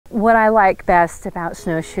What I like best about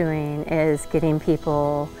snowshoeing is getting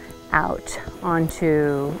people out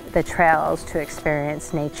onto the trails to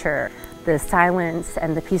experience nature. The silence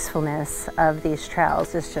and the peacefulness of these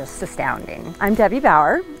trails is just astounding. I'm Debbie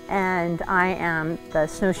Bauer, and I am the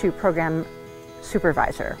snowshoe program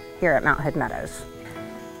supervisor here at Mount Hood Meadows.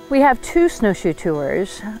 We have 2 snowshoe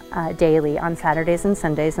tours daily on Saturdays and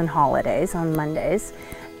Sundays and holidays on Mondays.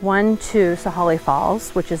 One to Sahalee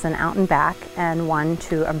Falls, which is an out and back, and one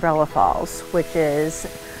to Umbrella Falls, which is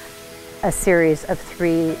a series of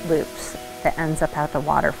 3 loops that ends up at the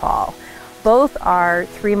waterfall. Both are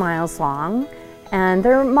 3 miles long, and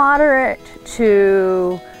they're moderate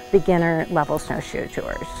to beginner level snowshoe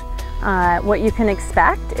tours. What you can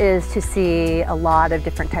expect is to see a lot of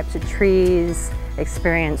different types of trees,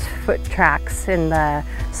 experience foot tracks in the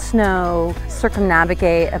snow,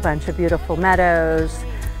 circumnavigate a bunch of beautiful meadows,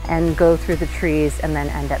 and go through the trees and then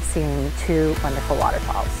end up seeing 2 wonderful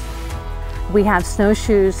waterfalls. We have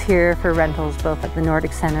snowshoes here for rentals both at the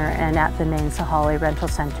Nordic Center and at the main Sahalee Rental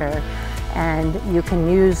Center. And you can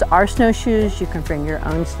use our snowshoes, you can bring your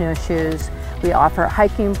own snowshoes. We offer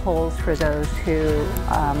hiking poles for those who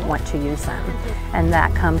want to use them, and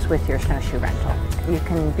that comes with your snowshoe rental. You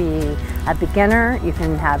can be a beginner, you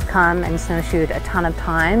can have come and snowshoed a ton of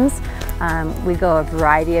times. We go a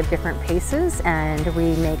variety of different paces, and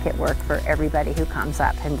we make it work for everybody who comes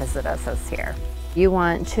up and visits us here. You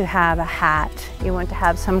want to have a hat, you want to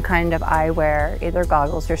have some kind of eyewear, either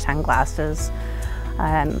goggles or sunglasses.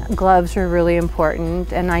 Gloves are really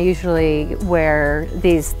important, and I usually wear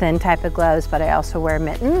these thin type of gloves, but I also wear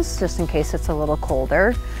mittens just in case it's a little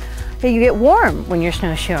colder. You get warm when you're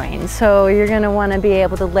snowshoeing, so you're going to want to be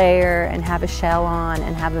able to layer and have a shell on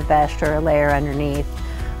and have a vest or a layer underneath.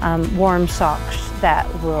 Warm socks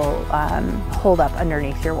that will hold up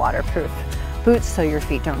underneath your waterproof boots so your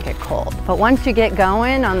feet don't get cold. But once you get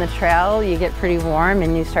going on the trail, you get pretty warm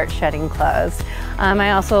and you start shedding clothes.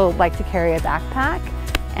 I also like to carry a backpack,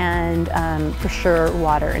 and for sure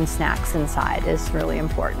water and snacks inside is really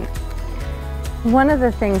important. One of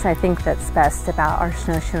the things I think that's best about our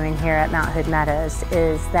snowshoeing here at Mount Hood Meadows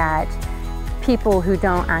is that people who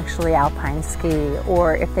don't actually alpine ski,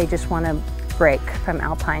 or if they just want to break from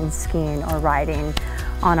alpine skiing or riding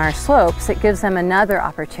on our slopes, it gives them another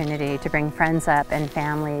opportunity to bring friends up and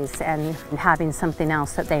families, and having something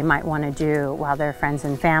else that they might want to do while their friends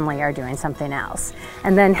and family are doing something else.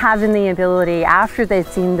 And then having the ability, after they've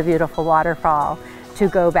seen the beautiful waterfall, to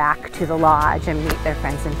go back to the lodge and meet their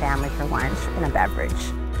friends and family for lunch and a beverage.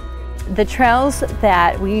 The trails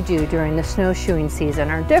that we do during the snowshoeing season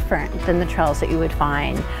are different than the trails that you would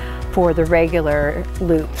find for the regular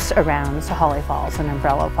loops around Sahalee Falls and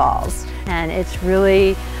Umbrella Falls. And it's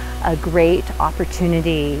really a great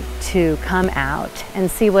opportunity to come out and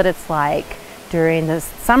see what it's like during the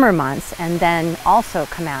summer months, and then also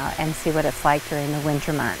come out and see what it's like during the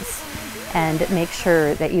winter months. And make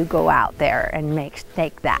sure that you go out there and make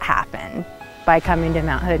that happen by coming to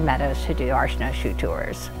Mount Hood Meadows to do our snowshoe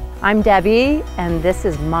tours. I'm Debbie, and this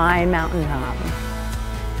is my mountain home.